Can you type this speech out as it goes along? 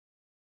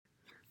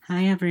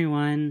Hi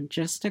everyone,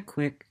 just a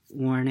quick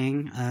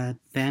warning,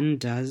 Ben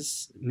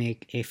does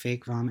make a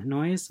fake vomit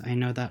noise. I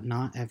know that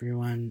not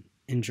everyone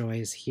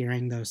enjoys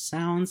hearing those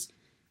sounds,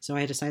 so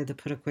I decided to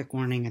put a quick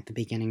warning at the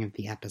beginning of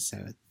the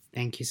episode.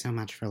 Thank you so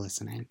much for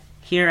listening.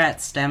 Here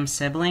at STEM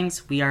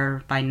Siblings, we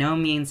are by no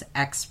means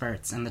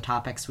experts in the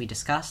topics we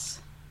discuss,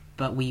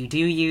 but we do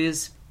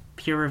use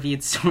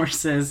peer-reviewed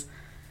sources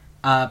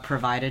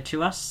provided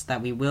to us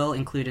that we will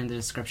include in the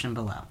description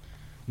below.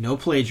 No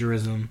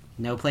plagiarism.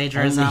 No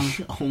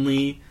plagiarism.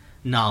 Only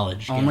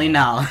knowledge. Only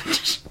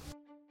knowledge.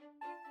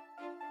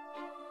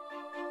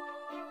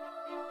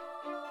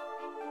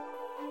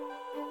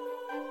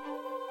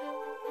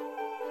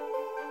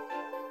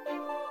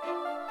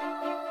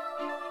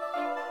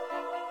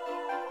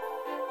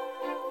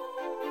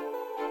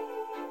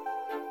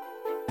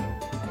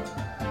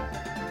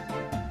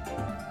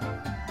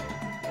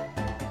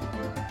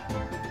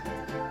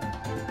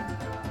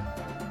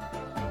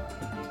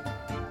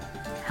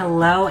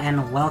 Hello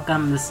and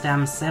welcome to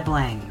STEM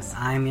Siblings.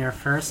 I'm your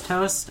first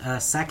host, a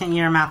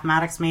second-year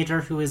mathematics major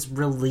who is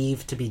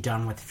relieved to be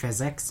done with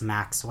physics,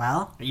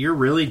 Maxwell. You're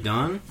really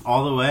done?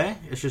 All the way?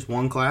 It's just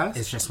one class?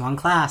 It's just one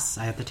class.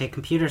 I have to take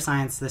computer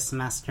science this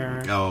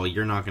semester. Oh,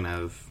 you're not going to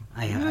have...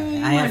 I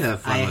might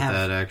have fun with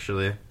that,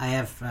 actually. I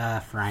have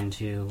a friend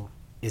who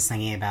is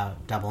thinking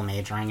about double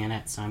majoring in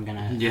it, so I'm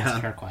going to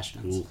ask her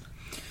questions. Cool.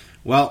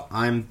 Well,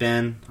 I'm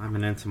Ben. I'm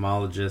an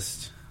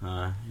entomologist,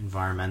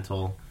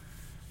 environmental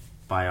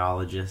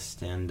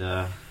biologist, and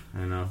I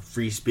don't know,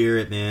 free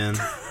spirit, man.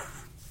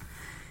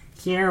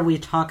 Here we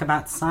talk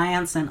about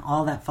science and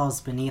all that falls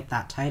beneath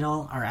that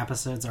title. Our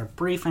episodes are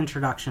brief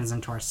introductions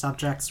into our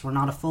subjects. We're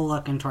not a full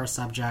look into our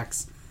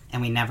subjects,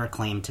 and we never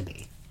claim to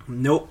be.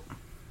 Nope.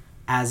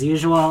 As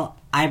usual,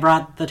 I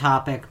brought the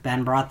topic,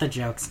 Ben brought the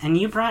jokes, and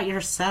you brought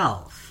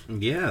yourself.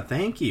 Yeah,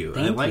 thank you.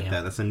 I like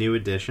that. That's a new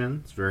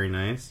addition. It's very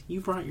nice.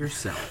 You brought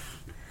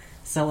yourself.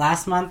 So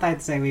last month,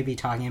 I'd say we'd be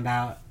talking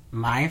about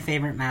my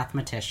favorite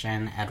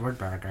mathematician, Edward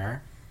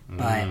Berger,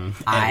 but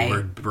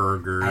Edward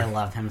Berger. I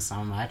love him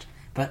so much,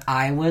 but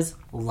I was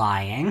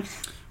lying.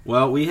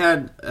 Well, we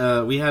had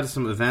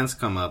some events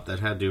come up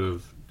that had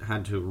to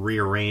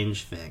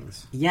rearrange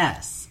things.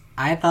 Yes,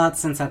 I thought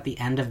since at the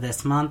end of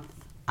this month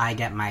I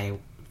get my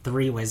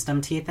 3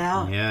 wisdom teeth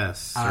out. Yes,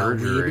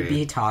 surgery. We'd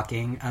be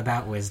talking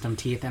about wisdom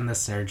teeth and the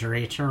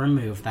surgery to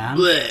remove them.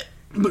 Blech.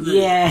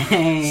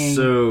 Yay!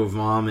 So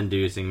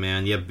vom-inducing,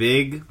 man. Yeah,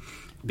 big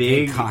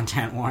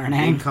content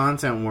warning. Big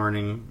content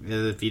warning.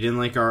 If you didn't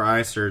like our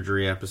eye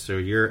surgery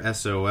episode, you're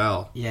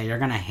SOL. Yeah, you're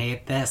gonna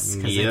hate this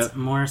because it's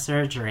more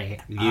surgery.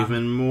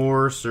 Even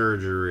more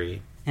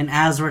surgery. And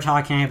as we're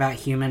talking about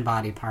human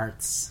body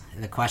parts,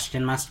 the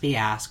question must be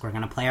asked. We're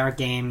gonna play our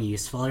game,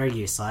 useful or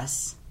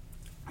useless.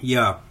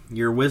 Yeah,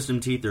 your wisdom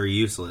teeth are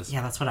useless.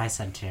 Yeah, that's what I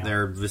said too.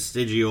 They're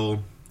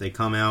vestigial. They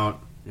come out.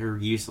 They're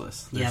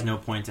useless. There's no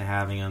point to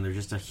having them. They're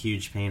just a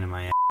huge pain in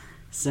my ass.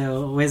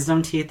 So,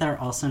 wisdom teeth are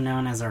also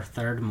known as our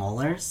third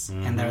molars,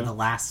 and they're the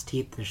last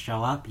teeth to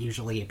show up,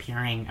 usually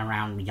appearing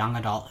around young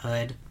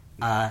adulthood,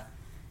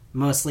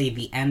 mostly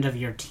the end of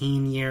your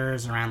teen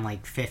years, around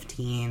like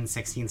 15,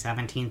 16,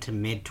 17 to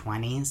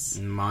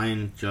mid-20s.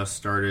 Mine just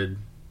started.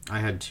 I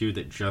had 2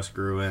 that just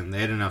grew in.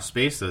 They had enough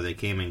space, though. They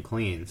came in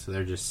clean, so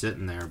they're just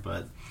sitting there,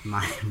 but...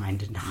 Mine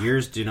did not.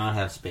 Yours do not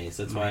have space.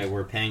 That's why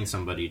we're paying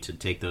somebody to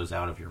take those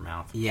out of your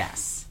mouth.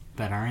 Yes.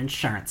 But our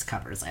insurance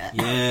covers it.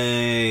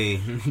 Yay!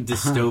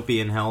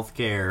 Dystopian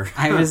healthcare.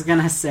 I was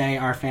gonna say,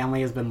 our family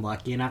has been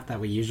lucky enough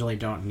that we usually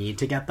don't need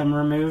to get them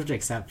removed,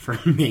 except for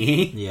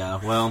me. Yeah,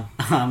 well,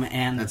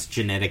 and that's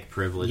genetic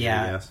privilege,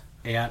 I guess.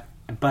 Yeah,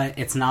 but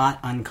it's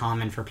not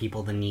uncommon for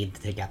people to need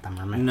to get them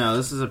removed. No,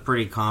 this is a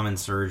pretty common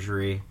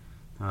surgery.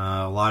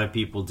 A lot of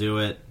people do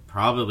it.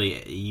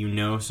 Probably you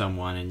know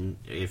someone, and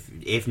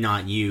if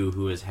not you,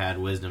 who has had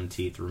wisdom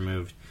teeth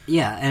removed.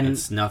 Yeah, and...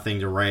 It's nothing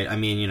to write. I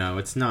mean,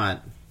 it's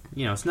not...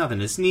 it's nothing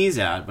to sneeze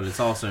at, but it's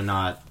also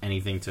not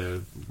anything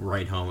to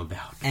write home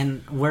about.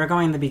 And we're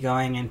going to be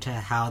going into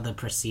how the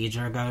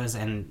procedure goes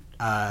and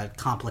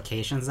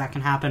complications that can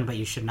happen, but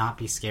you should not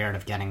be scared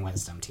of getting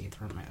wisdom teeth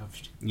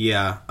removed.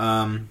 Yeah.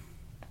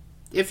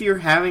 If you're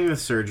having the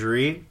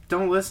surgery,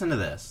 don't listen to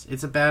this.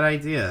 It's a bad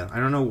idea.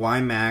 I don't know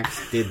why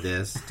Max did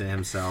this to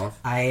himself.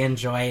 I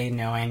enjoy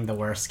knowing the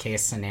worst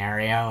case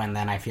scenario, and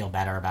then I feel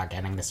better about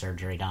getting the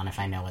surgery done if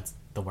I know it's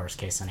the worst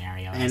case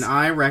scenario is. And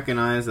I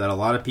recognize that a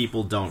lot of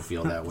people don't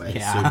feel that way.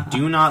 So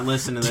do not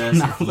listen to this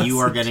if you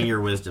are getting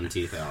your wisdom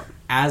teeth out.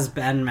 As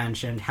Ben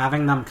mentioned,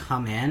 having them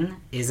come in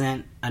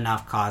isn't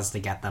enough cause to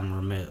get them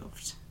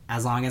removed.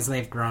 As long as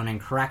they've grown in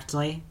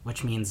correctly,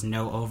 which means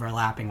no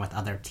overlapping with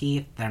other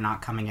teeth, they're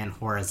not coming in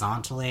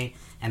horizontally,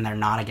 and they're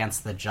not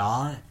against the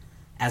jaw,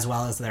 as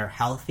well as they're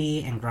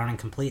healthy and grown in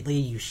completely,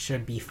 you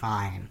should be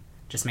fine.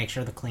 Just make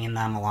sure to clean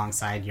them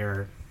alongside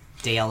your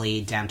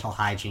daily dental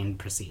hygiene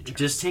procedure.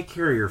 Just take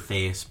care of your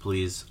face,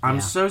 please. I'm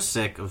so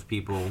sick of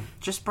people.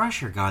 Just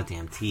brush your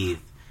goddamn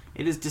teeth.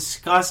 It is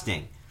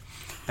disgusting.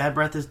 Bad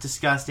breath is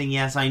disgusting.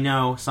 Yes, I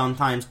know.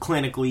 Sometimes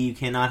clinically you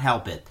cannot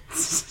help it.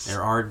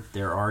 There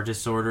are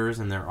disorders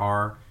and there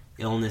are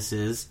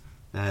illnesses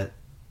that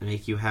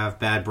make you have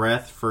bad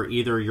breath for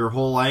either your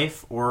whole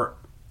life or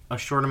a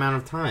short amount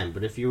of time.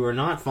 But if you are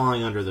not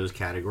falling under those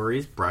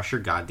categories, brush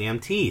your goddamn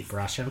teeth.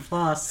 Brush and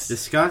floss.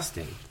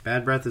 Disgusting.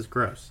 Bad breath is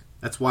gross.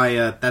 That's why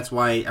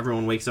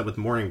everyone wakes up with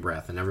morning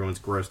breath and everyone's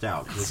grossed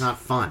out. It's not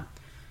fun.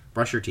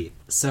 Brush your teeth.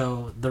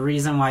 So the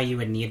reason why you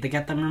would need to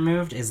get them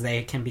removed is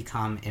they can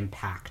become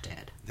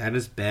impacted. That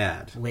is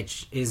bad.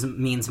 Which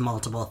means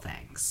multiple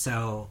things.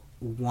 So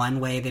one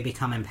way they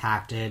become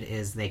impacted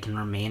is they can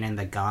remain in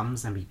the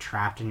gums and be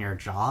trapped in your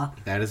jaw.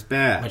 That is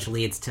bad. Which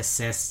leads to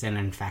cysts and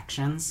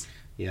infections.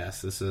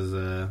 Yes, this is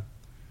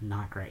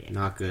not great.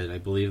 Not good. I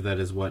believe that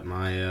is what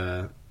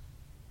my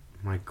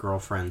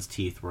girlfriend's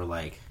teeth were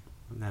like.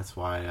 That's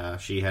why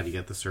she had to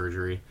get the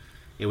surgery.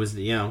 It was,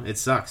 it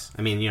sucks.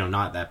 I mean,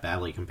 not that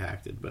badly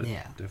compacted, but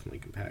definitely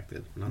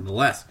compacted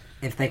nonetheless.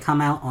 If they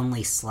come out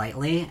only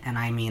slightly, and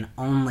I mean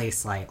only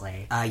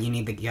slightly, you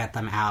need to get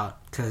them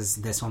out because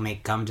this will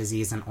make gum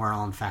disease and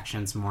oral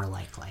infections more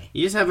likely.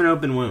 You just have an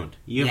open wound.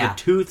 You have a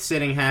tooth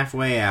sitting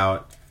halfway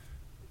out.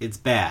 It's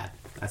bad.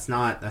 That's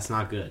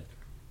not good.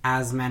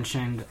 As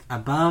mentioned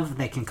above,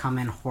 they can come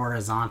in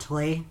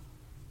horizontally,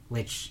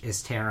 which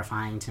is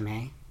terrifying to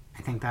me.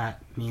 I think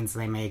that means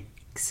they may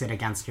sit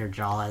against your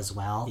jaw as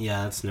well.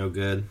 Yeah, that's no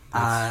good.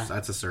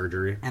 That's a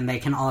surgery. And they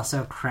can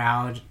also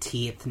crowd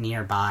teeth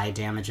nearby,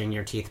 damaging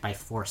your teeth by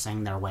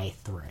forcing their way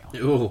through.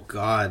 Oh,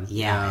 God.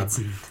 Yeah.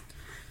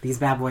 These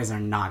bad boys are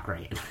not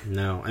great.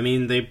 No. I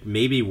mean, they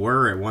maybe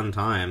were at one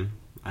time.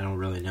 I don't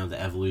really know the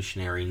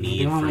evolutionary need for them.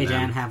 Maybe when we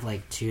didn't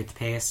have,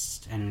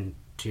 toothpaste and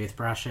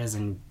toothbrushes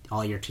and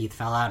all your teeth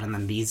fell out, and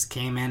then these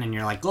came in, and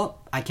you're like, oh,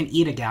 I can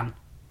eat again.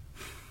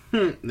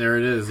 There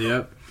it is,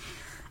 yep.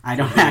 I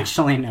don't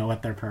actually know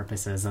what their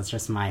purpose is. That's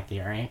just my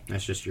theory.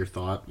 That's just your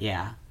thought.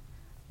 Yeah.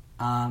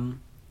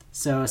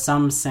 So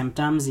some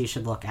symptoms you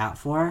should look out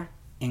for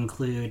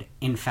include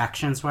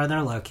infections where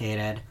they're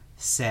located,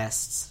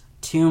 cysts,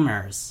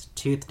 tumors,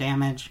 tooth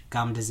damage,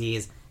 gum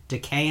disease,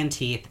 decay in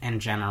teeth,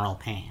 and general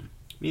pain.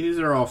 I mean, these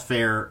are all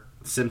fair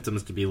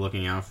symptoms to be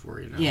looking out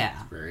for, Yeah.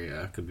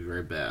 Could be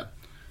very bad.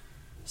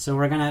 So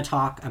we're going to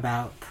talk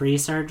about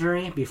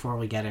pre-surgery before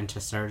we get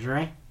into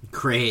surgery.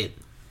 Great.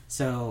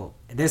 So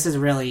this is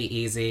really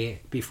easy.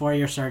 Before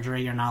your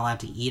surgery, you're not allowed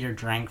to eat or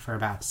drink for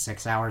about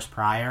 6 hours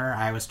prior.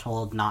 I was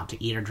told not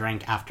to eat or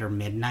drink after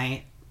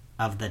midnight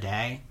of the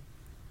day.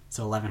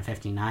 So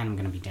 11:59, I'm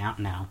going to be down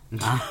now.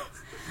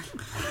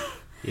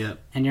 Yep.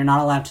 And you're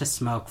not allowed to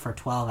smoke for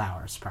 12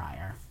 hours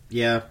prior.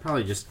 Yeah,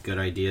 probably just good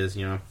ideas,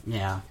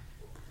 Yeah.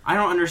 I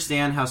don't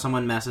understand how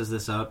someone messes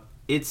this up.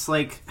 It's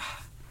like,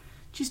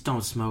 just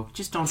don't smoke.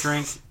 Just don't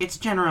drink. It's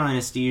general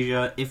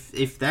anesthesia.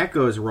 If that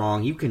goes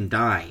wrong, you can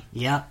die.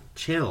 Yep.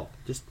 Chill.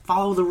 Just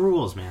follow the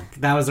rules, man.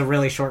 That was a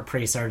really short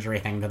pre-surgery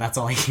thing, but that's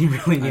all you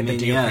really need to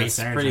do pre-surgery. It's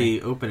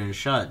pretty open and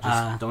shut.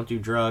 Just don't do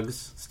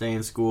drugs, stay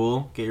in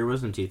school, get your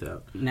wisdom teeth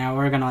out. Now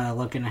we're going to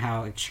look into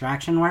how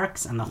extraction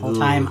works, and the whole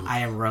time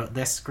I wrote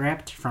this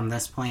script from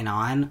this point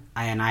on,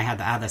 and I had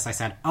to add this, I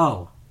said,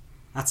 oh,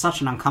 that's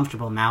such an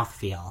uncomfortable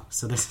mouthfeel,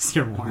 so this is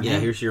your warning. Yeah,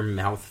 here's your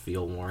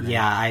mouthfeel warning.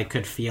 Yeah, I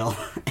could feel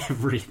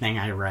everything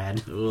I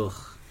read. Ugh.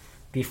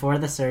 Before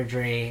the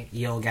surgery,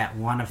 you'll get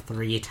one of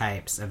 3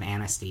 types of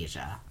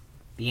anesthesia.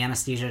 The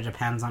anesthesia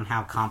depends on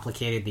how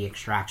complicated the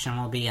extraction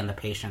will be and the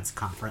patient's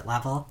comfort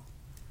level.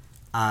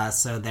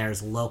 So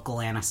there's local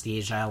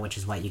anesthesia, which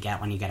is what you get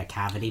when you get a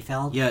cavity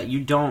filled. Yeah, you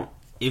don't...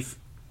 If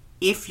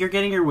you're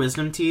getting your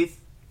wisdom teeth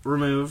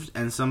removed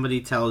and somebody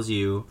tells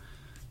you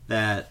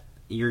that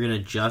you're going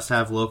to just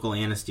have local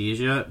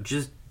anesthesia,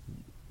 just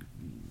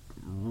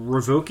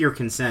revoke your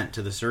consent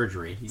to the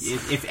surgery.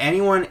 If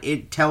anyone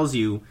tells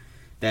you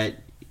that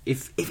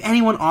if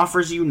anyone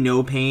offers you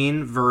no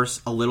pain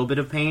versus a little bit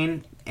of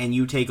pain, and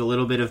you take a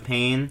little bit of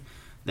pain,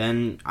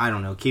 then, I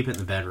don't know, keep it in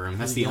the bedroom.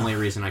 That's the only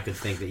reason I could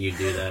think that you'd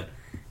do that.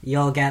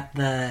 You'll get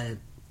the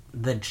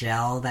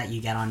gel that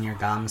you get on your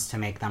gums to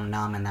make them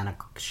numb, and then a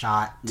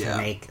shot to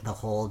make the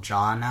whole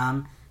jaw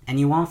numb. And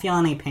you won't feel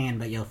any pain,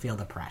 but you'll feel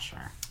the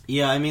pressure.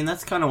 Yeah, I mean,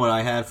 that's kind of what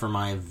I had for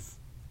my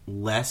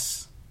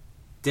less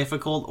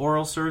difficult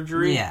oral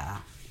surgery. Yeah.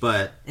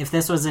 But if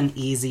this was an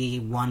easy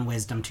one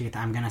wisdom tooth,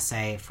 I'm going to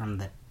say from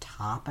the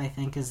top, I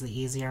think, is the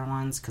easier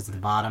ones, because the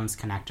bottom's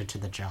connected to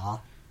the jaw.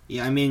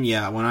 Yeah, I mean,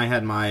 when I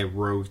had my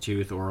rogue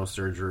tooth oral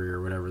surgery,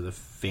 or whatever the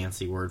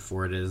fancy word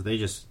for it is, they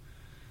just,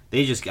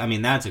 I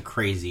mean, that's a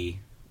crazy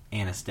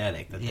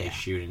anesthetic that they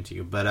shoot into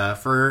you. But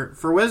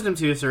for wisdom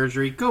tooth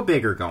surgery, go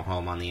big or go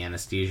home on the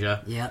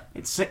anesthesia. Yep.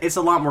 It's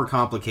a lot more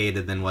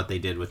complicated than what they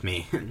did with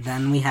me.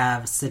 Then we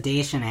have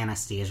sedation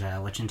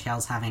anesthesia, which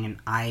entails having an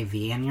IV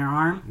in your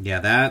arm. Yeah,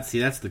 that's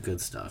the good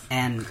stuff.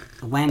 And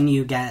when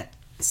you get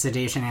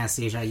sedation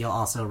anesthesia, you'll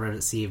also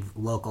receive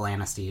local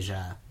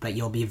anesthesia, but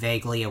you'll be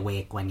vaguely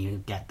awake when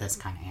you get this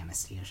kind of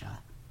anesthesia.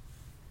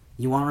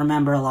 You won't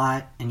remember a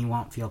lot, and you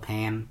won't feel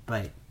pain,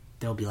 but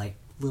they'll be like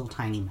little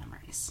tiny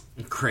memories.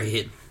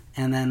 Great.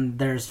 And then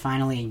there's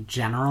finally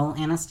general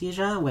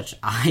anesthesia, which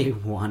I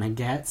want to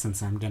get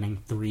since I'm getting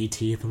 3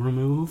 teeth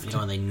removed.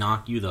 They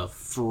knock you the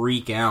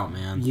freak out,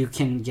 man. You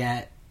can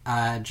get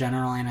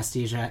general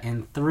anesthesia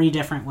in 3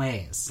 different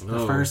ways.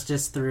 The first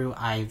is through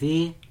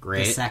IV.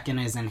 Great. The second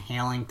is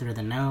inhaling through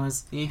the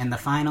nose. And the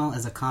final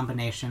is a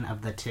combination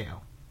of the 2.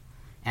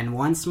 And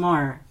once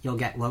more, you'll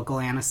get local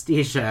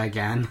anesthesia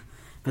again,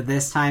 but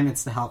this time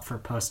it's to help for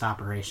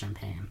post-operation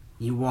pain.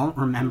 You won't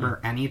remember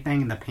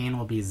anything, and the pain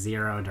will be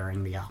 0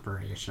 during the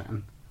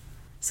operation.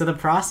 So the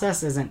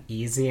process isn't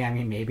easy. I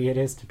mean, maybe it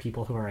is to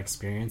people who are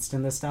experienced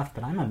in this stuff,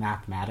 but I'm a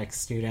mathematics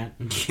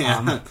student.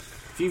 Yeah.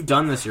 If you've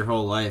done this your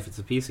whole life, it's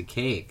a piece of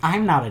cake.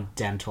 I'm not a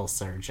dental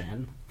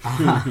surgeon.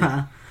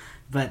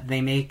 But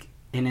they make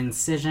an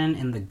incision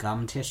in the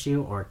gum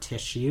tissue or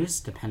tissues,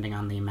 depending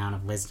on the amount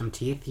of wisdom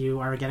teeth you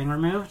are getting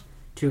removed,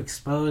 to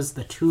expose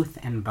the tooth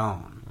and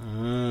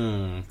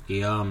bone.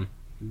 Yum.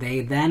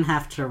 They then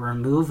have to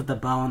remove the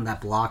bone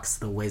that blocks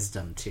the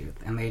wisdom tooth,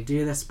 and they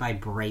do this by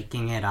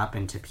breaking it up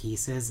into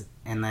pieces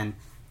and then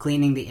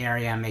cleaning the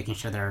area and making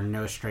sure there are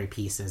no stray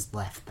pieces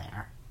left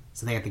there.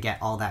 So they have to get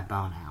all that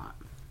bone out.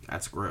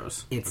 That's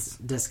gross. It's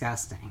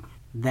disgusting.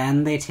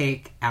 Then they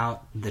take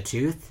out the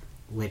tooth,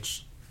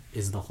 which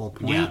is the whole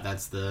point. Yeah,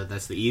 that's the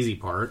easy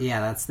part. Yeah,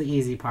 that's the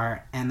easy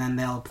part. And then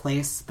they'll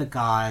place the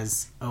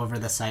gauze over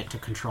the site to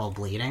control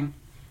bleeding.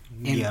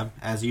 Yeah,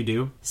 as you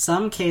do.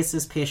 Some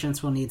cases,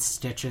 patients will need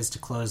stitches to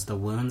close the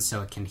wound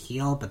so it can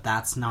heal, but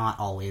that's not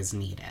always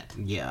needed.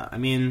 Yeah, I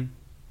mean,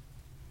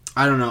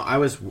 I don't know. I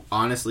was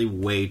honestly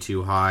way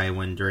too high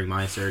during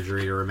my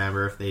surgery to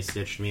remember if they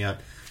stitched me up.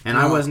 And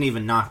I wasn't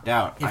even knocked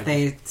out. If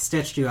they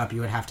stitched you up,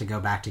 you would have to go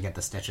back to get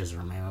the stitches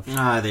removed.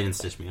 They didn't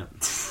stitch me up.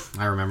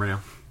 I remember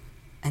now.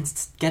 And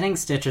getting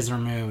stitches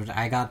removed,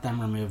 I got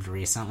them removed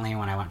recently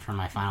when I went for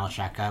my final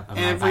checkup of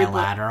my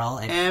bilateral.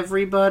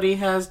 Everybody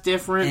has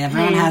different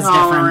Everyone pain has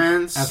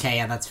tolerance. Okay,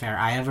 yeah, that's fair.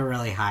 I have a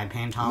really high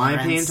pain tolerance.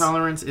 My pain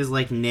tolerance is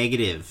like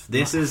negative.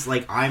 This is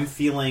like I'm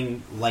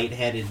feeling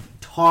lightheaded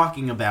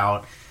talking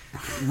about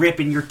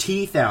ripping your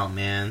teeth out,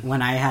 man.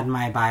 When I had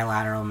my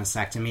bilateral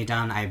mastectomy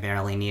done, I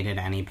barely needed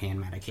any pain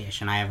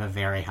medication. I have a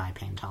very high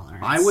pain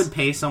tolerance. I would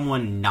pay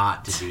someone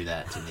not to do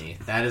that to me.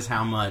 That is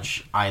how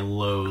much I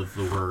loathe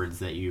the words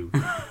that you...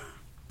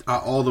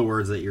 all the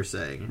words that you're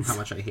saying. How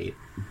much I hate.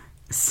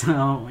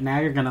 So, now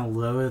you're going to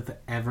loathe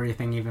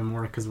everything even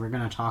more because we're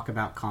going to talk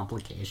about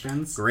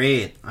complications.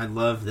 Great. I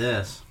love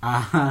this.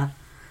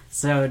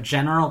 So,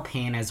 general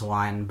pain is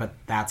one, but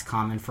that's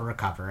common for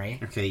recovery.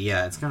 Okay,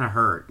 yeah, it's gonna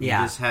hurt.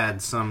 Yeah. You just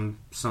had some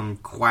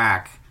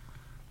quack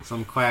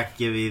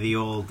give you the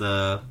old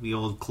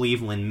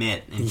Cleveland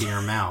mitt into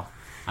your mouth.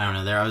 I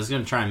don't know. I was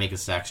gonna try and make a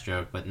sex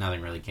joke, but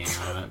nothing really came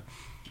out of it.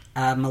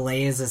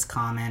 Malaise is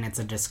common. It's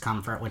a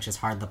discomfort, which is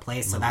hard to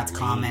place. So that's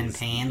common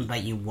pain,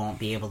 but you won't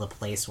be able to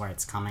place where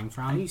it's coming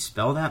from. How do you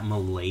spell that?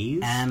 Malaise?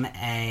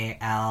 Malaise.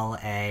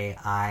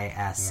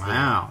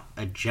 Wow.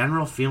 A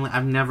general feeling.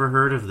 I've never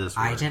heard of this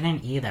word. I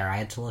didn't either. I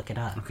had to look it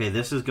up. Okay,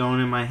 this is going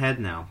in my head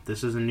now.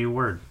 This is a new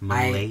word.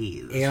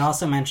 Malaise. It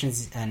also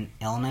mentions an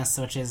illness,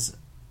 which is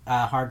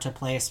hard to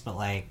place, but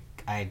like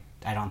I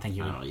don't think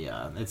you would... Oh,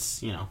 yeah.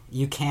 It's,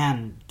 You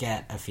can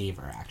get a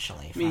fever,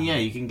 actually.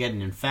 You can get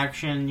an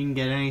infection. You can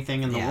get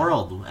anything in the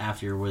world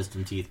after your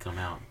wisdom teeth come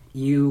out.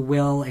 You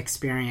will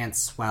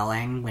experience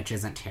swelling, which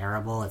isn't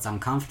terrible. It's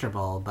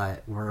uncomfortable,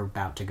 but we're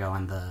about to go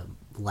in the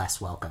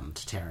less welcomed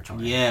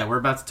territory. Yeah, we're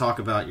about to talk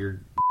about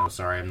your... Oh,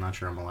 sorry, I'm not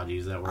sure I'm allowed to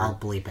use that word. I'll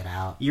bleep it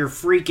out. Your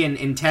freaking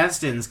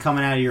intestines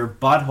coming out of your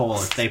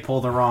butthole if they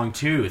pull the wrong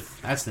tooth.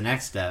 That's the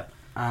next step.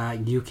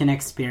 You can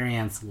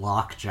experience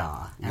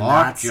lockjaw. And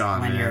Lockjaw, that's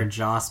when man. your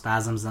jaw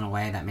spasms in a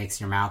way that makes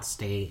your mouth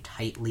stay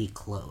tightly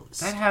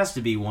closed. That has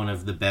to be one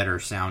of the better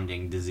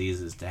sounding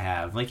diseases to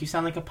have. Like, you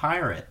sound like a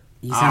pirate.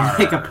 You sound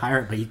like a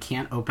pirate, but you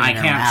can't open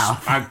your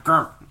mouth.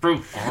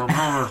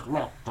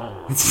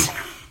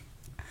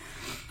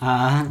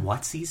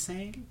 What's he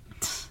saying?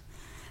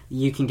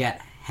 You can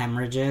get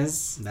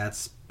hemorrhages.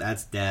 That's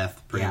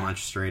death, pretty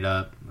much, straight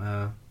up.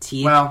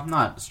 Teeth. Well,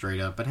 not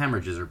straight up, but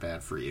hemorrhages are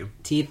bad for you.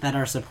 Teeth that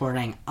are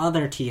supporting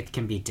other teeth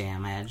can be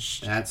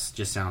damaged. That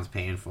just sounds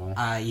painful.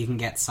 You can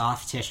get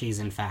soft tissues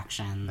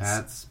infections.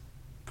 That's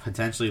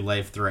potentially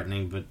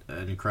life-threatening, but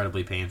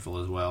incredibly painful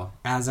as well.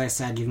 As I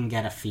said, you can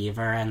get a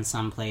fever in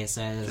some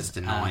places. Just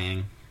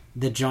annoying.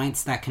 The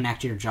joints that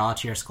connect your jaw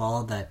to your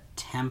skull, the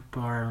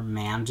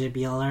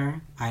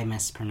temporomandibular, I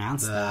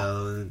mispronounced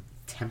that.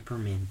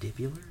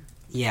 Temporomandibular?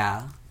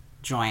 Yeah.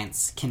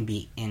 Joints can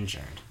be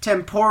injured.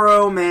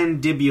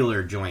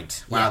 Temporomandibular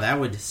joint. Wow, that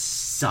would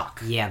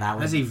suck. Yeah,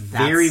 that's a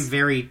very,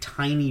 very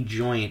tiny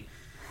joint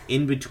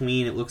in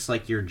between. It looks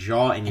like your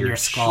jaw and your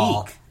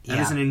skull. Cheek. That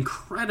is an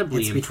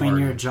incredibly important. It's between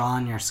your jaw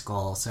and your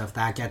skull. So if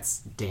that gets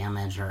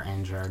damaged or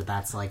injured,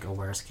 that's like a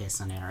worst case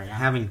scenario.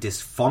 Having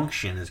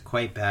dysfunction is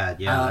quite bad.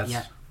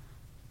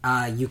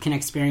 Yeah. You can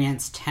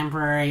experience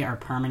temporary or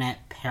permanent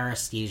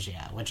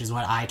paresthesia, which is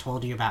what I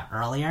told you about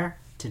earlier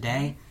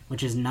today,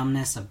 which is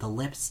numbness of the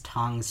lips,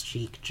 tongues,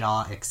 cheek,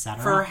 jaw,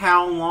 etc. For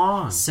how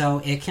long? So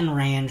it can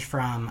range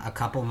from a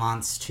couple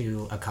months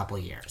to a couple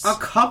years. A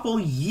couple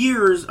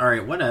years?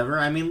 Alright, whatever.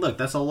 I mean, look,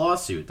 that's a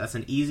lawsuit. That's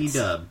an easy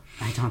dub.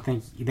 I don't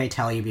think they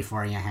tell you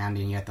bore you hand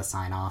and you have to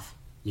sign off.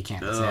 You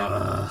can't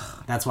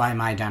sue. That's why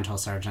my dental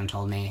surgeon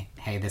told me,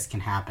 hey, this can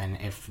happen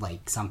if,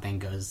 like, something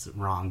goes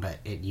wrong, but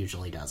it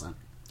usually doesn't.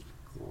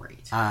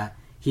 Great.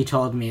 He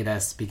told me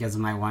this because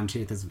my one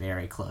tooth is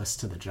very close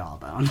to the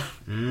jawbone.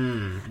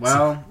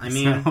 Well, I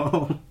mean,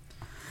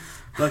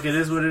 look, it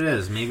is what it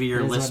is. Maybe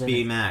you're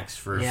lispy Max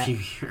for a few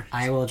years.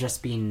 I will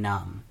just be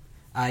numb.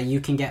 You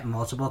can get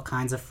multiple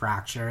kinds of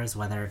fractures,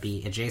 whether it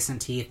be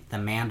adjacent teeth, the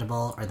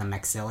mandible, or the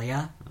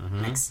maxilla.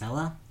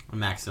 Maxilla?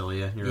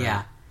 Maxillae, you're yeah.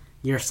 right.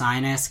 Your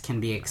sinus can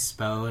be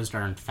exposed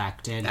or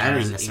infected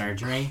during the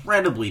surgery.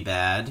 Incredibly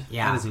bad.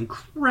 Yeah. That is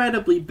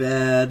incredibly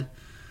bad.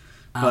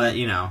 But,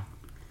 you know,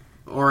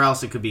 or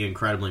else it could be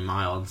incredibly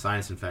mild.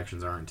 Sinus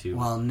infections aren't too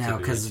Well, no,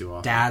 because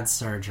often. Dad's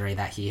surgery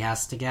that he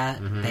has to get,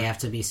 they have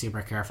to be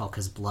super careful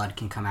because blood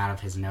can come out of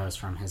his nose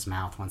from his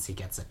mouth once he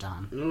gets it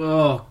done.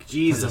 Oh,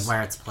 Jesus. Because of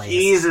where it's placed.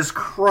 Jesus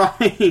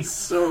Christ,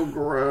 so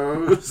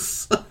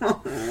gross.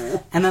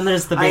 And then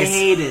there's the I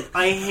hate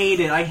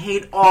it. I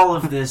hate all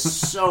of this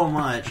so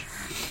much.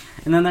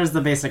 And then there's the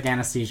basic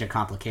anesthesia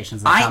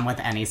complications that come with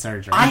any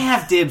surgery. I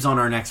have dibs on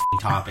our next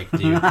topic,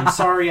 dude. I'm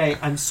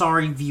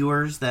sorry,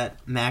 viewers,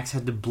 that Max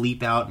had to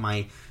bleep out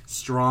my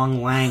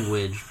strong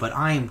language, but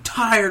I am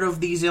tired of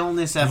these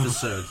illness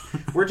episodes.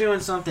 We're doing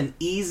something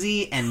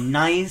easy and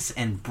nice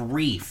and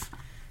brief.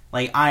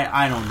 Like,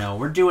 I don't know.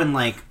 We're doing,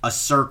 like, a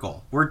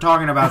circle. We're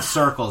talking about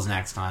circles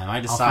next time. I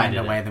decided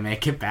I'll find a way to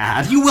make it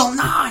bad. You will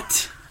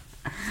not!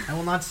 I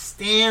will not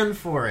stand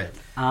for it.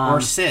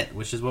 Or sit,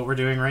 which is what we're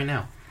doing right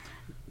now.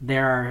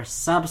 There are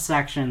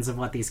subsections of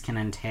what these can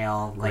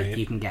entail. Like,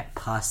 you can get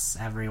pus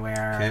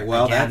everywhere. Okay,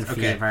 well, that's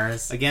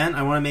fevers. Again,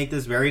 I want to make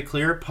this very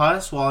clear.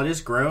 Pus, while it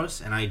is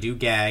gross, and I do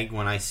gag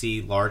when I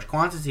see large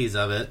quantities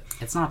of it,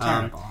 it's not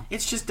terrible.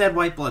 It's just dead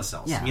white blood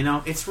cells. Yeah. You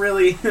know, it's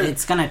really...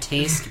 it's gonna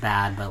taste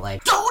bad, but,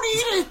 like... Don't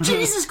eat it!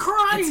 Jesus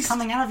Christ! It's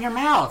coming out of your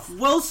mouth!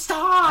 Well,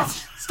 stop!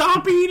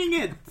 Stop eating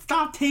it!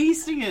 Stop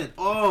tasting it!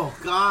 Oh,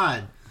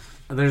 God.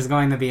 There's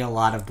going to be a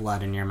lot of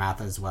blood in your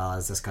mouth as well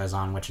as this goes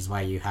on, which is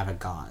why you have a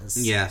gauze.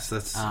 Yes,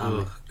 that's...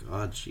 oh,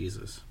 God,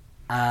 Jesus.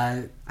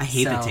 I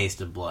hate the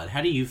taste of blood.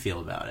 How do you feel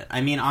about it?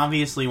 I mean,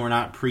 obviously, we're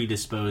not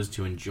predisposed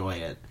to enjoy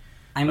it.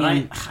 I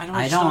mean,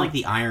 I don't like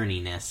the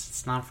ironiness.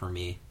 It's not for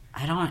me.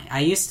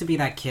 I used to be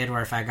that kid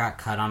where if I got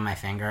cut on my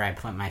finger, I'd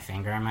put my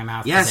finger in my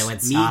mouth. Yes, it would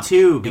stop, me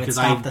too. Because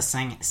it would stop the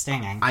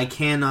stinging. I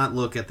cannot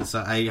look at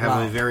the... I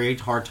have a very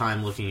hard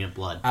time looking at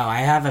blood. Oh,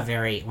 I have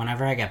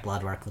whenever I get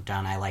blood work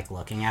done, I like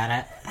looking at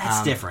it.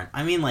 That's different.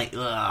 I mean, like,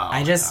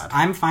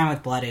 I'm fine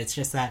with blood. It's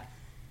just that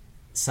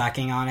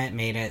sucking on it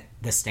made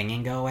the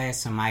stinging go away,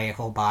 so my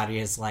whole body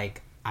is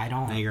like,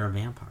 Now you're a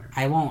vampire.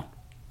 I won't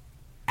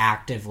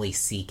actively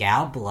seek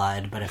out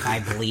blood, but if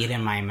I bleed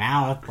in my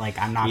mouth, like,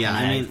 I'm not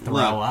gonna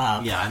throw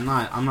up. Yeah, I'm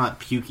not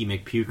Pukey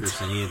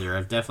McPukerson either.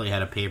 I've definitely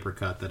had a paper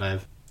cut that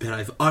I've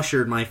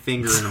ushered my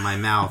finger into my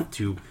mouth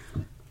to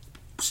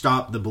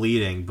stop the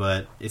bleeding,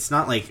 but it's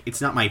not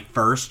my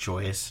first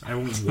choice. I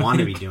don't want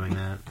to be doing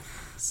that.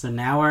 So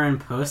now we're in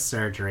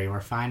post-surgery. We're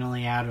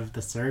finally out of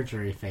the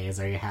surgery phase.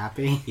 Are you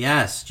happy?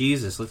 Yes,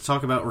 Jesus. Let's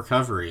talk about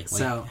recovery.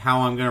 Like,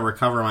 how I'm going to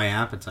recover my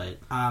appetite.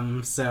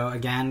 So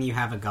again, you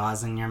have a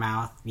gauze in your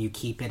mouth. You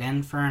keep it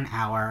in for an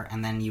hour,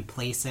 and then you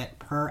place it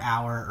per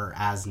hour or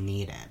as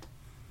needed.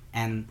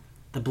 And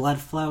the blood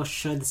flow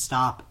should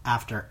stop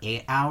after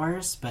 8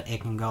 hours, but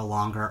it can go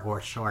longer or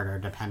shorter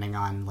depending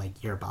on,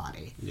 like, your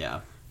body.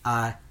 Yeah.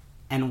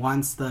 And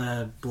once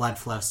the blood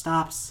flow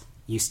stops,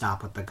 you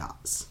stop with the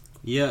gauze.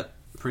 Yeah.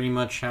 Pretty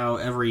much how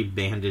every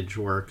bandage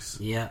works.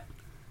 Yep.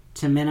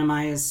 To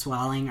minimize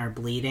swelling or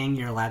bleeding,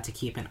 you're allowed to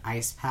keep an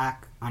ice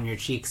pack on your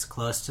cheeks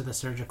close to the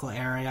surgical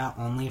area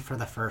only for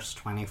the first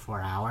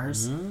 24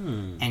 hours.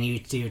 And you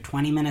do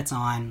 20 minutes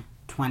on,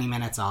 20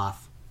 minutes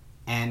off.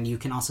 And you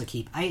can also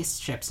keep ice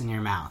chips in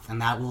your mouth, and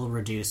that will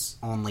reduce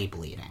only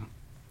bleeding.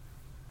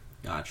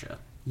 Gotcha.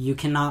 You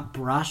cannot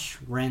brush,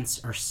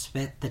 rinse, or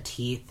spit the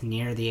teeth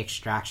near the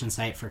extraction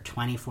site for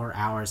 24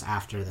 hours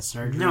after the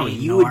surgery. No,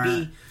 would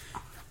be...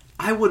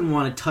 I wouldn't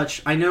want to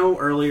touch... I know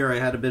earlier I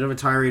had a bit of a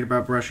tirade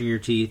about brushing your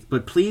teeth,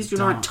 but please do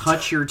not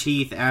touch your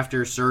teeth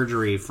after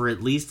surgery for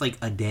at least, like,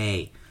 a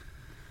day.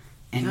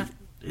 And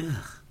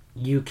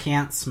you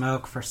can't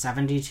smoke for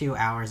 72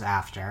 hours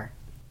after,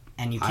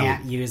 and you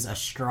can't use a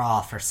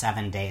straw for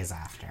 7 days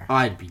after.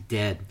 I'd be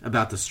dead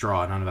about the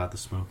straw, not about the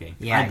smoking.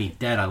 Yeah, I'd be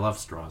dead. I love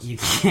straws. You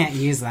can't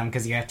use them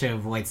because you have to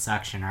avoid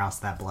suction or else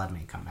that blood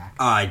may come back.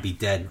 I'd be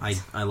dead. I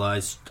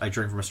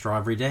drink from a straw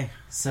every day.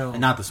 So,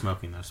 and not the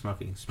smoking, though.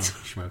 Smoking.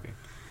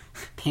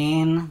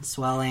 Pain,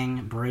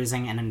 swelling,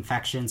 bruising, and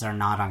infections are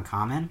not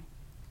uncommon.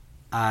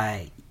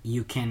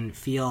 You can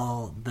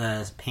feel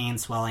the pain,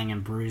 swelling,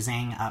 and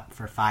bruising up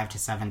for 5 to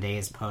 7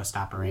 days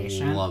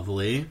post-operation.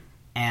 Lovely.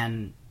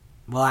 And...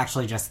 well,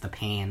 actually, just the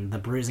pain. The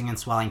bruising and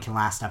swelling can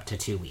last up to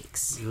 2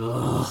 weeks.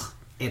 Ugh.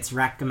 It's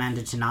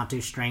recommended to not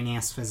do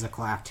strenuous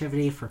physical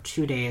activity for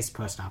 2 days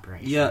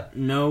post-operation. Yeah,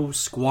 no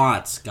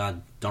squats,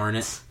 god darn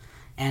it.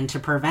 And to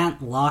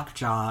prevent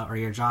lockjaw or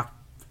your jaw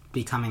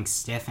becoming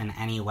stiff in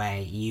any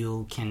way,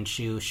 you can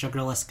chew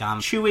sugarless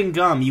gum. Chewing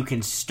gum, you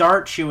can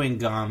start chewing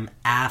gum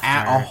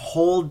a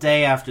whole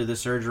day after the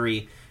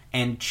surgery,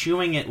 and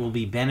chewing it will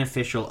be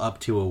beneficial up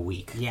to a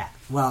week. Yeah,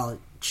 well,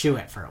 chew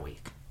it for a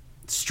week.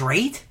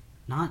 Straight?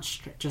 Not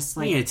straight, just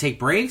like... You need to take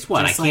breaks?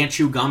 What, I can't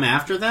chew gum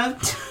after that?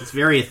 It's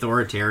very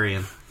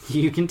authoritarian.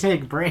 You can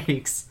take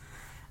breaks.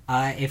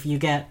 If you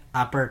get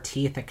upper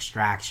teeth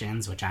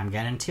extractions, which I'm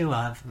getting 2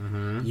 of,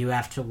 you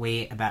have to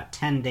wait about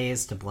 10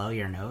 days to blow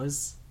your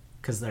nose,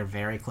 because they're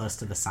very close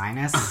to the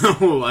sinus.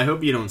 Oh, I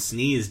hope you don't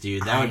sneeze,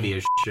 dude. That would be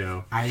a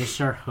show. I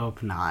sure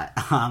hope not.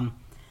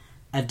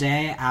 A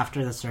day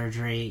after the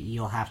surgery,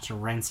 you'll have to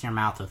rinse your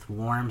mouth with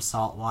warm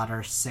salt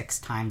water 6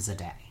 times a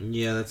day.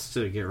 Yeah, that's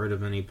to get rid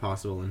of any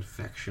possible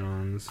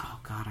infections. Oh,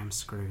 God, I'm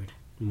screwed.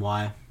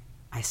 Why?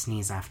 I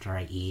sneeze after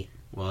I eat.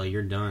 Well,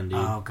 you're done, dude.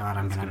 Oh, God,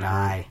 I'm gonna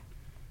die.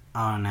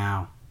 Oh,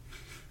 no.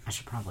 I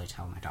should probably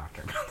tell my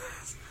doctor about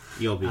this.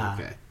 You'll be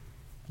okay.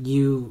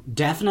 You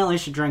definitely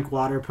should drink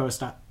water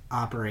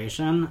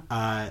post-operation.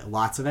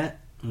 Lots of it.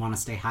 You want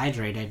to stay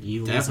hydrated.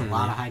 You lose a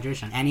lot of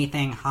hydration.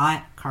 Anything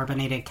hot,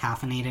 carbonated,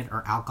 caffeinated,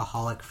 or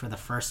alcoholic for the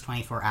first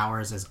 24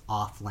 hours is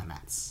off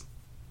limits.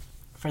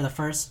 For the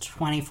first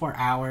 24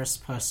 hours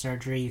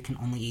post-surgery, you can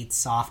only eat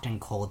soft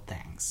and cold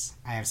things.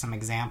 I have some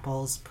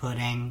examples: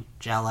 pudding,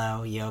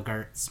 jello,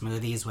 yogurt,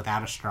 smoothies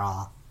without a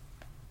straw,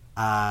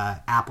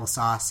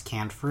 applesauce,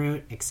 canned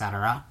fruit,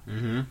 etc.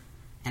 And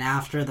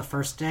after the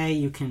first day,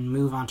 you can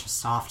move on to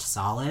soft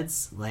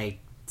solids. Like,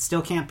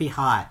 still can't be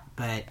hot,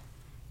 but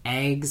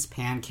eggs,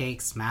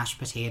 pancakes, mashed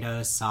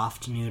potatoes,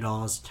 soft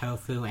noodles,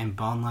 tofu, and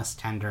boneless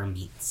tender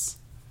meats.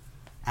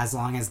 As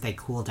long as they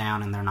cool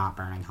down and they're not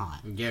burning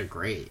hot. Yeah,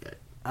 great.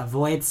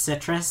 Avoid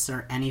citrus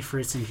or any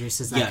fruits and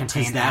juices that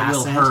contain that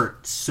acid. will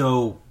hurt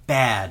so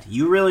bad.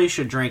 You really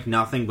should drink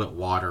nothing but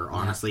water,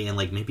 honestly, and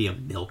like maybe a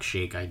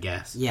milkshake, I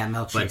guess. Yeah,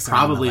 milkshakes. But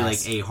probably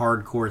like a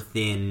hardcore,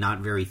 thin,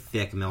 not very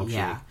thick milkshake.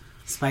 Yeah.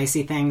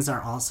 Spicy things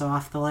are also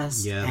off the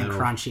list, and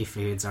crunchy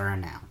foods are a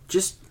no.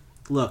 Just,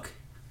 look,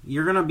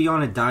 you're going to be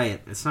on a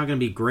diet. It's not going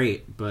to be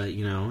great, but,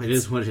 it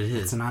is what it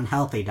is. It's an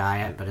unhealthy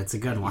diet, but it's a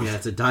good one. Yeah,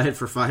 it's a diet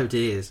for 5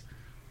 days.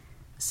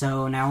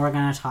 So now we're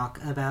going to talk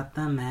about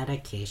the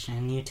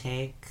medication you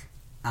take.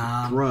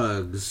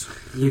 Drugs.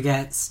 You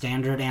get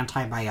standard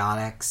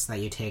antibiotics that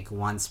you take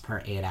once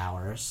per 8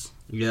 hours.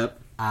 Yep.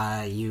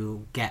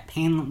 You get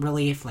pain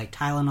relief like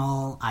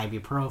Tylenol,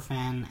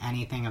 ibuprofen,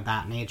 anything of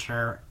that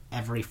nature.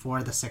 Every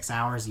 4 to 6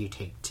 hours, you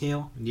take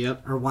 2.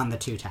 Yep. Or 1 to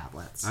 2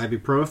 tablets.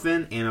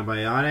 Ibuprofen,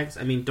 antibiotics.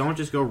 I mean, don't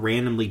just go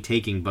randomly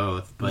taking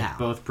both, but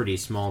both pretty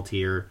small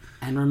tier.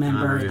 And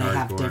remember, they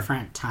have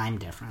different time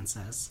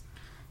differences.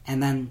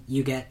 And then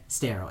you get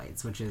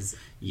steroids, which is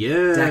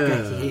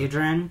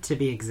decahedron, to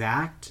be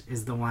exact,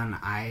 is the one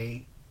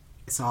I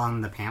saw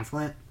on the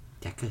pamphlet.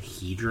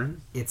 Decahedron?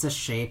 It's a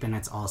shape, and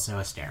it's also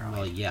a steroid.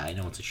 Well, yeah, I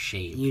know it's a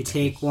shape. You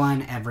take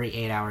one every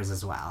 8 hours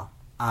as well.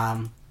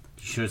 You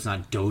sure it's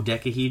not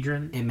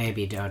dodecahedron? It may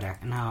be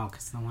No,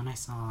 because the one I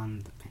saw on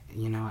the...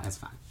 You know what? It's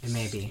fine. It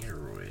may be.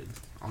 Steroid.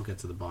 I'll get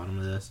to the bottom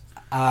of this.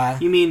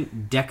 You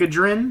mean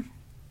decadron?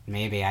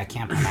 Maybe. I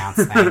can't pronounce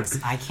things.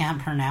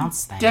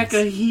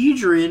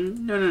 Decahedron?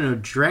 No.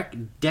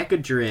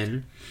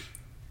 Decadron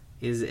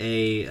is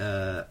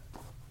a...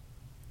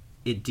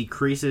 it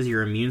decreases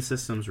your immune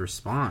system's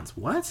response.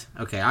 What?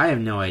 Okay, I have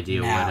no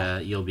idea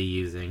what you'll be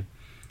using.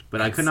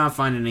 But I could not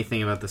find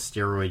anything about the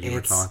steroid you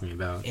were talking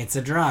about. It's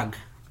a drug.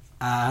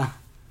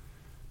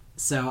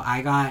 So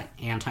I got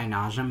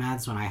anti-nausea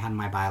meds when I had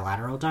my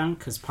bilateral done,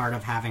 because part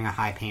of having a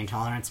high pain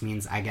tolerance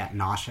means I get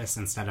nauseous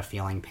instead of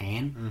feeling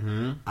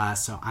pain.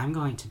 So I'm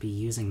going to be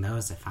using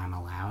those if I'm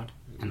allowed,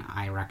 and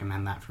I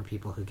recommend that for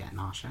people who get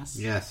nauseous.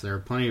 Yes, there are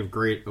plenty of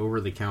great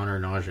over-the-counter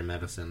nausea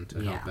medicine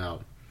to help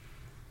out.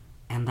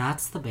 And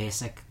that's the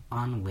basic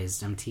on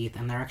wisdom teeth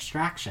and their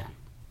extraction.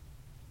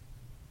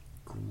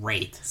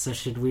 Great. So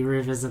should we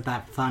revisit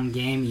that fun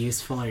game,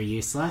 useful or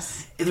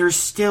useless? They're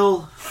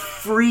still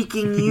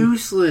freaking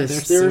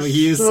useless. They're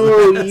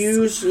so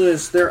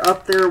useless. They're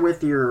up there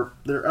with your...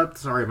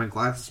 Sorry, my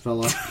glasses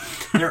fell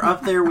off. They're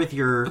up there with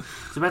your... I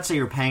was about to say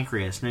your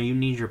pancreas. No, you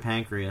need your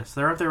pancreas.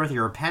 They're up there with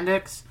your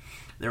appendix.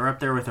 They're up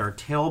there with our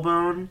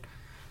tailbone.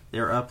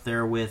 They're up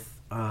there with...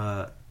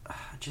 what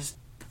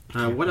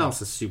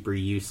else is super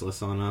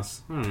useless on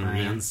us?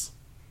 Brains.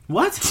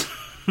 What?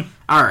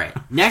 Alright,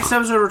 next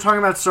episode we're talking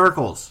about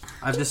circles.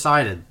 I've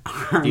decided.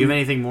 Do you have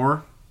anything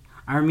more?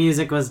 Our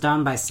music was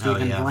done by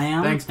Stephen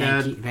Blam. Thanks,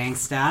 Dad.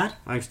 Thanks, Dad.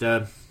 Thanks,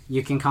 Dad.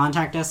 You can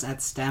contact us at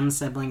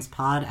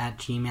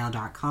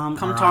stemsiblingspod@gmail.com.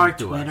 Come talk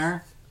to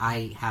Twitter. us.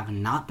 I have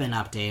not been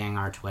updating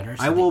our Twitter,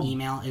 so the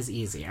email is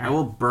easier. I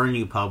will burn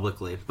you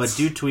publicly, but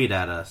do tweet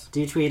at us.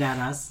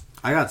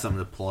 I got something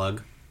to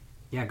plug.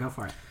 Yeah, go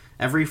for it.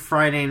 Every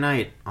Friday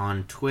night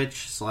on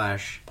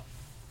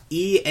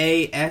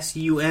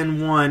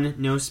Twitch/EASUN1,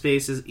 no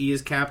spaces, E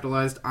is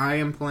capitalized, I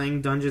am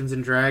playing Dungeons &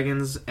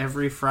 Dragons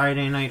every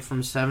Friday night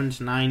from 7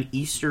 to 9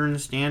 Eastern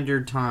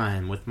Standard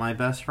Time with my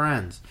best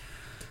friends.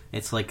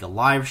 It's like a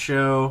live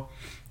show.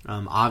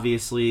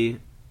 Obviously,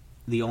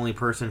 the only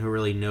person who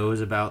really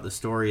knows about the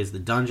story is the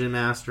Dungeon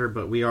Master,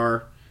 but we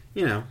are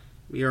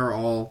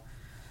all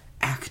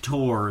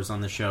actors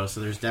on the show,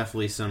 so there's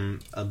definitely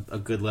a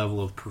good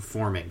level of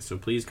performing. So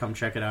please come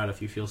check it out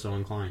if you feel so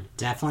inclined.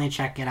 Definitely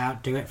check it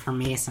out. Do it for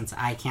me, since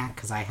I can't,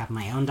 because I have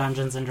my own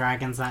Dungeons and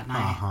Dragons that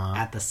night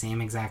at the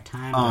same exact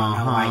time. I don't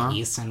know why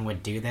Eason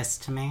would do this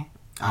to me.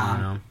 I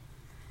don't know.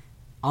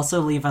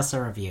 Also, leave us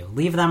a review.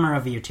 Leave them a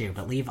review too,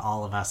 but leave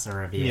all of us a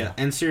review. Yeah,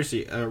 and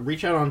seriously,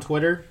 reach out on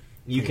Twitter.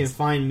 You can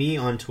find me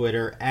on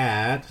Twitter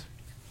at...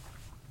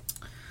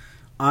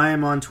 I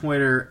am on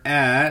Twitter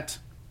at...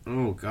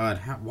 Oh, God.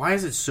 Why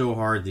is it so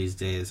hard these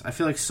days? I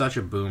feel like such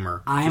a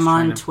boomer. I'm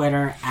on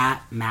Twitter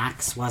at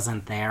Max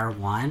Wasn't There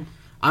 1.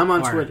 I'm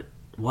on Twitter...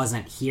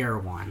 Wasn't Here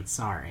 1,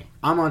 sorry.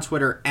 I'm on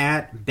Twitter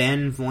at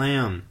Ben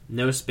Vlam.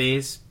 No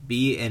space,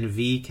 B and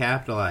V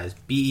capitalized.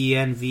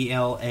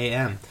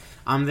 BenVlam.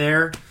 I'm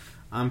there.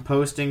 I'm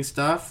posting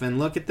stuff. And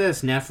look at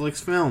this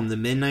Netflix film, The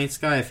Midnight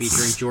Sky,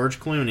 featuring George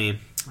Clooney.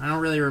 I don't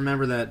really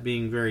remember that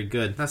being very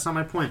good. That's not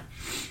my point.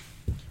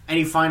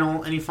 Any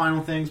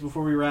final things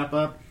before we wrap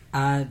up?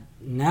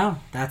 No,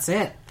 that's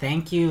it.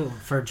 Thank you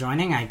for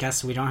joining. I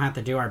guess we don't have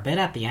to do our bit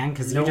at the end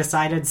because you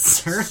decided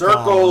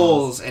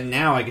circles. And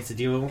now I get to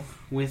deal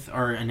with,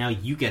 and now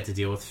you get to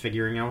deal with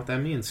figuring out what that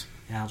means.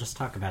 Yeah, I'll just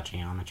talk about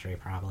geometry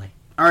probably.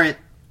 All right.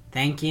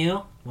 Thank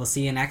you. We'll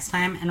see you next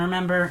time. And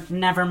remember,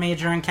 never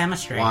major in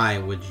chemistry. Why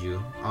would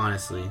you?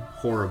 Honestly,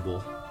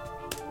 horrible.